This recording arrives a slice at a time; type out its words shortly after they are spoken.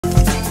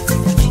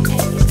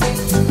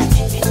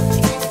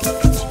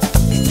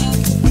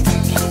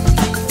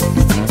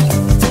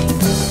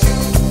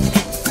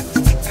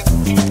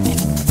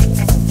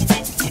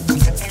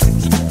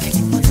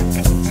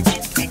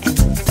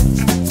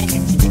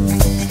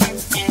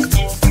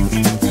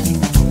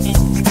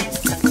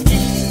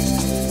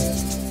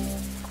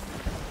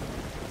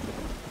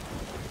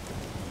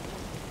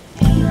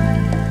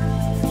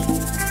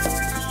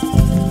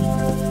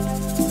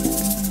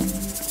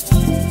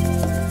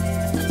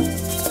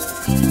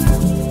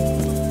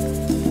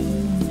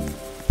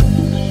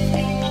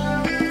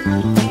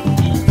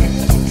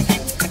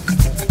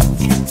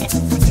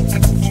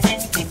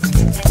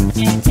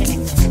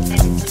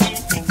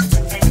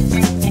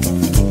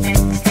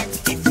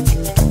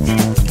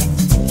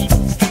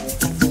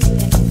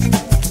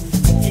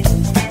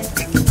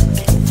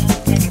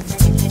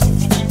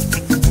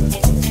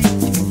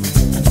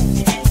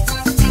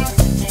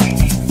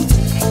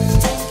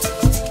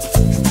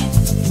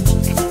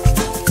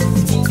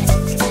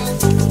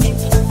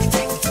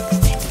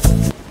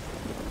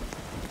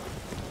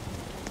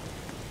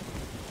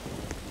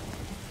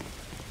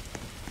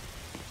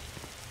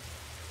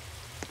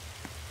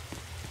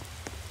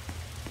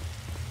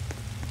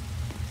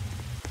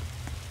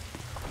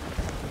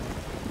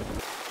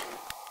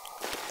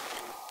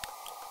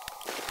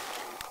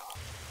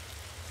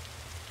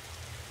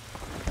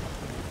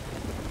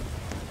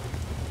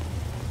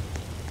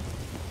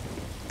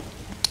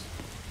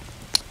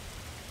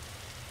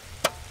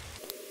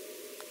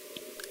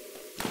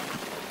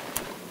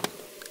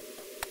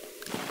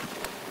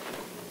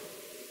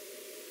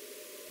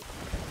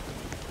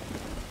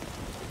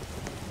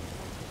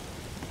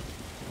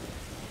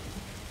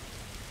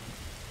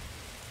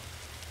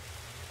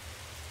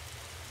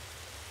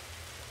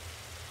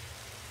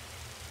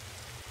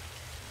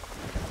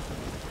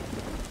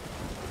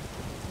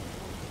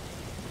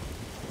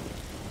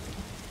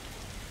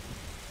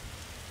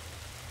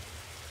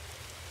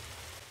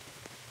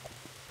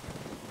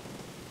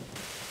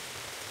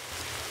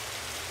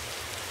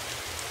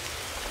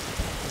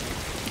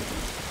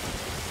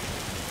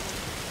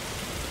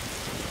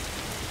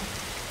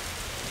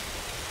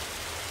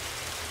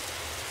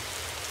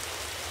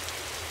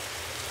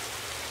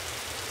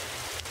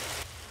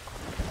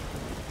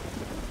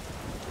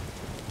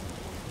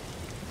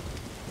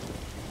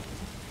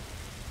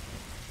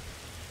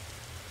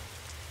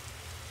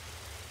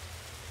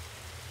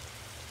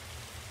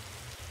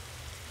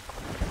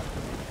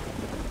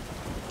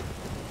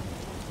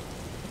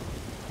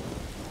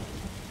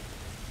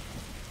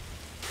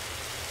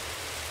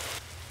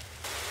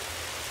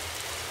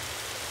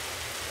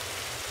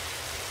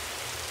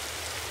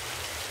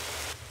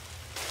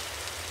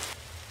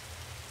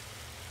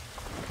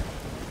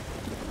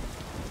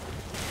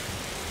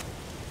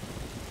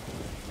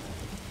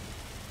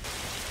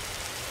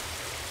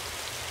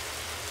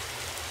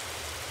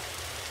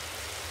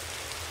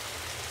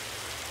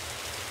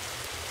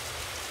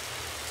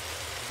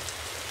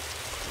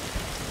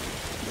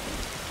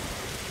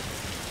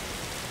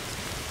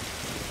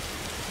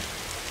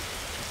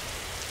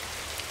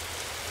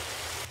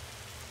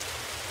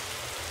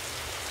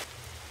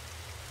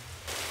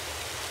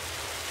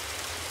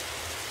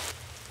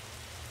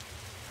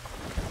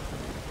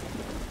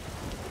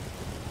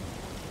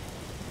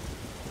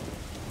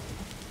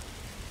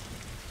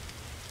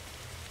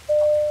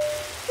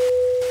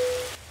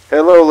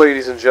Hello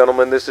ladies and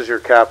gentlemen, this is your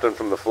captain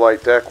from the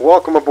flight deck.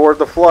 Welcome aboard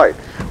the flight.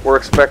 We're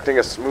expecting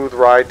a smooth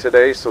ride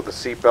today, so the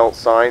seatbelt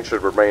sign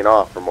should remain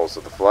off for most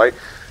of the flight.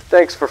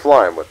 Thanks for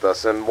flying with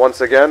us, and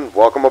once again,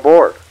 welcome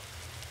aboard.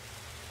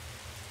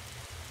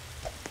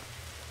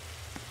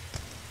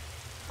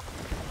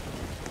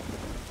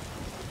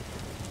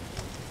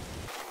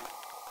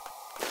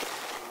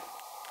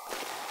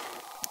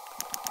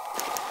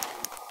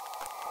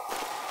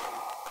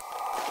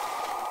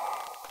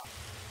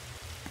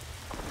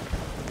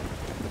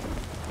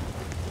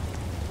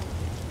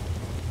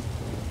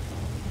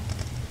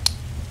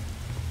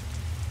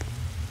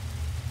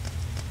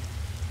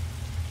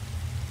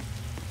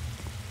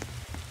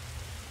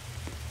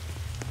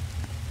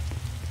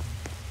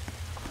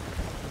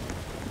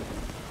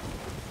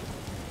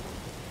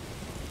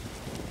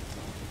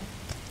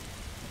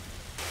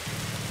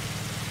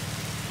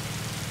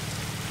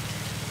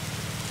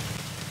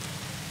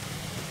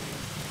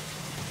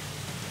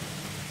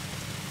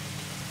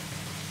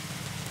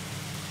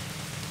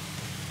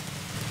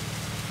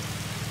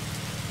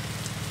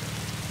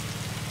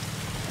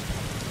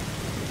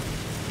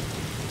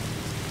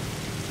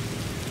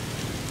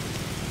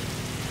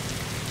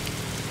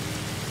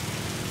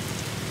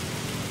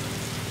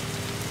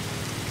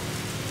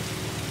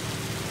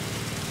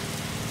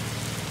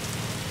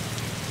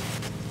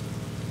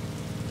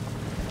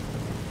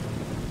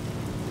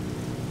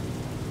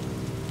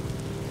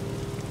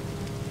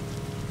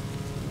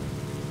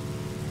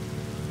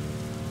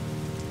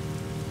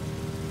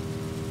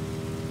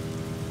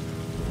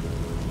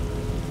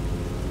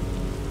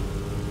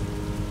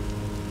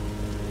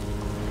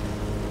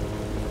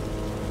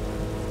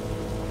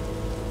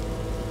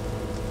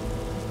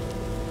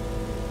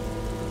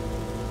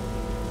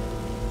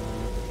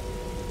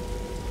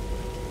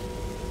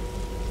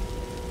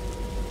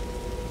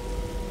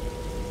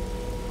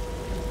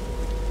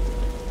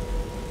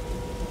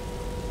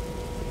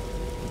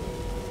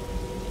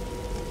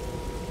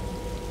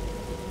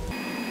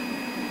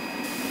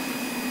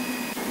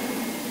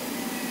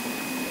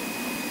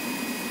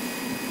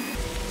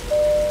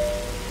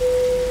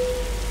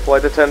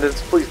 Flight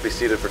attendants, please be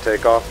seated for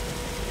takeoff.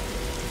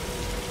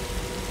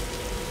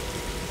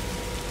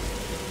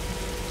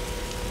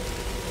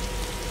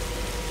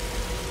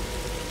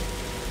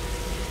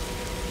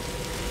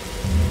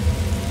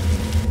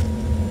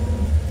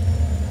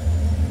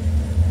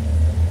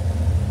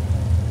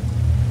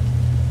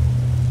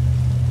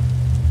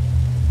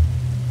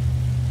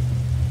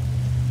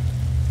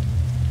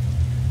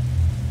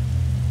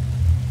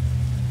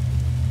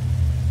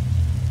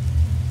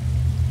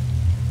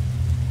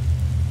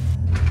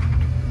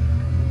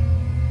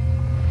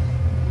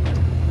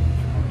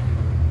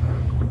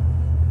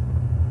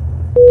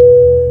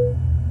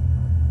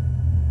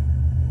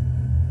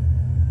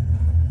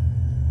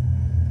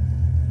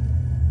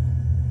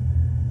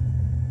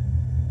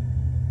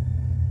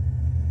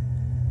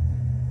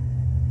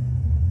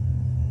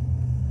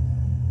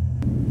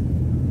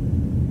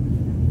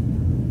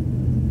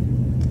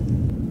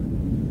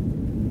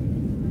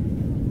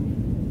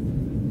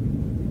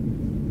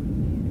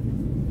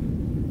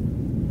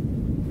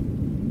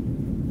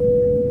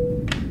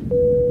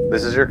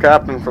 This is your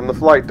captain from the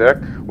flight deck.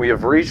 We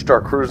have reached our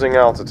cruising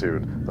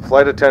altitude. The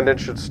flight attendant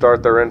should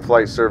start their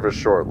in-flight service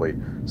shortly.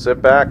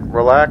 Sit back,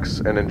 relax,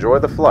 and enjoy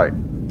the flight.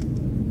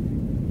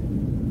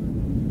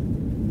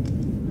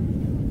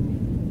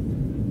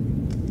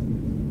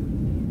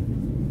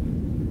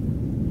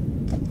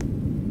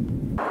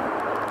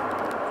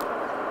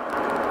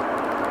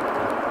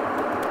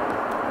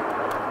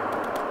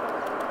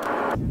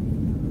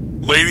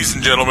 Ladies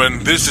and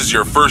gentlemen, this is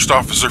your first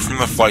officer from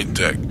the flight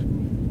deck.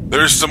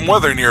 There is some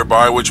weather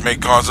nearby which may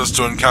cause us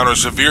to encounter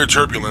severe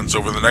turbulence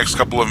over the next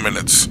couple of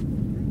minutes.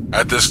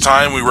 At this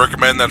time, we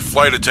recommend that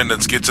flight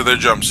attendants get to their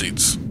jump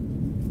seats.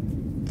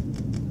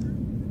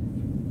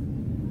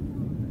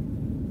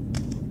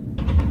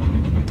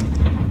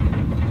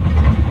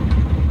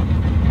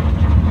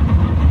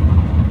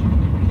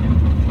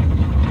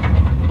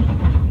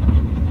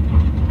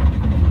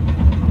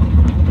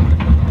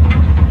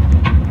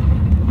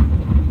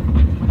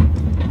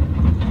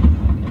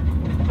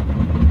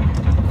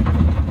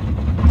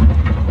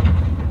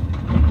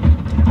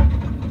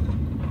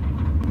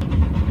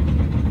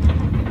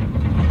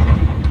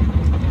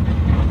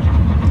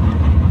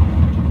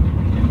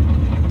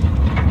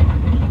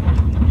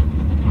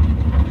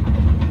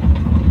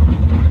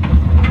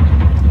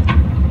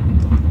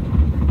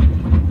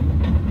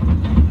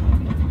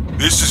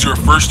 This is your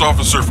first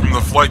officer from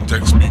the flight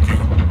deck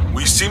speaking.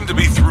 We seem to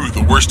be through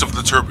the worst of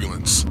the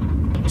turbulence.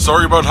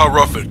 Sorry about how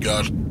rough it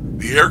got.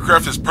 The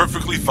aircraft is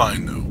perfectly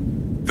fine now.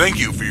 Thank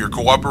you for your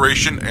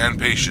cooperation and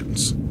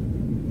patience.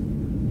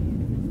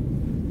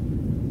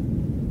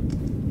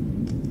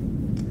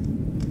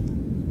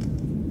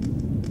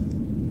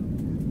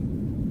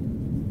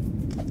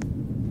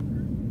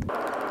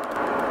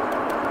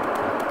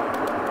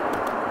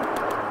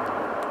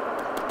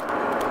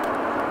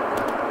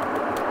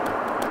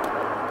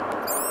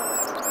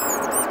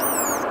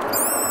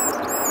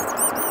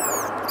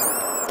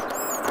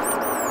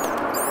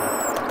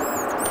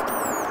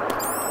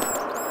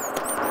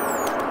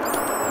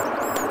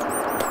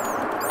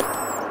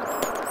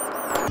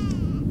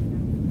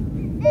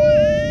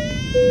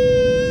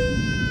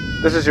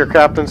 This is your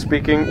captain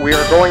speaking. We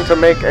are going to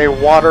make a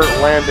water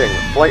landing.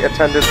 Flight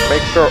attendants,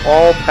 make sure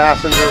all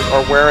passengers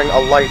are wearing a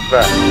life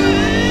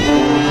vest.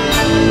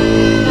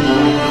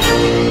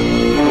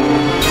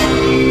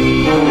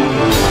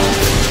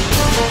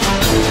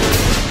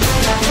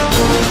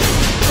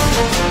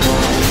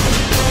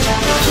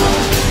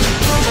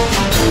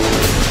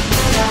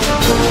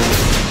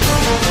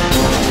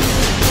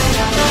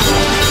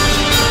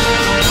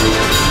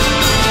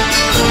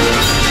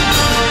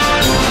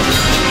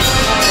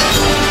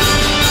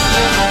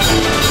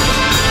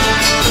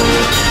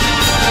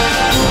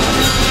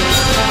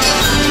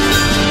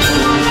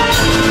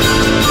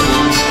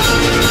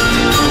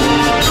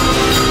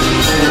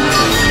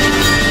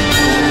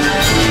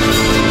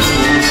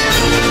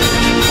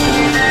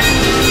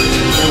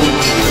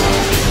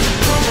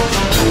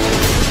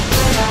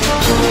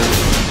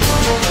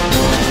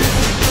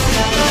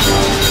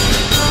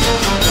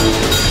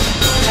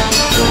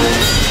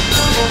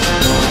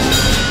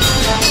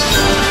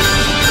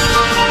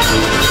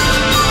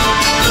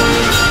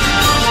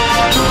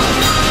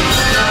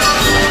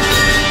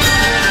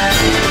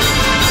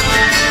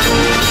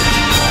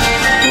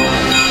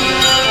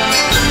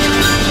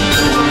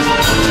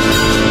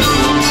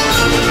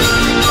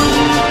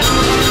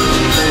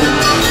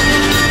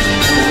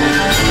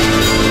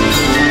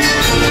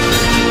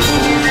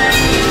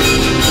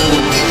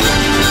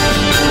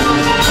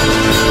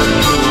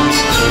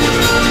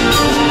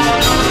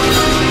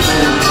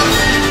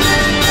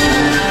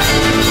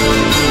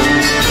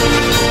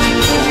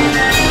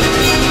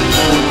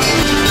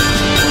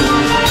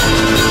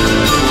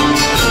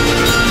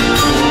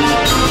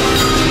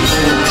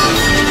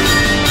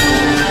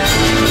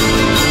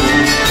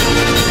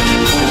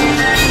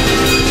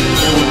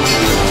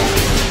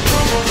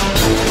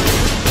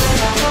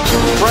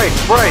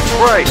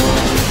 Right.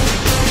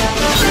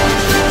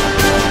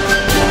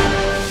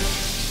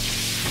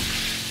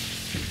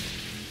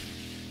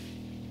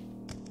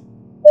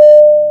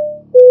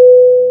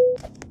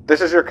 This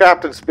is your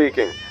captain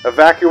speaking.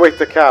 Evacuate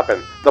the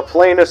cabin. The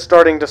plane is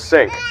starting to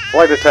sink.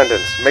 Flight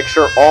attendants, make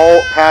sure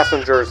all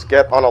passengers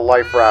get on a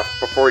life raft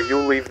before you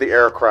leave the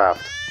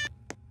aircraft.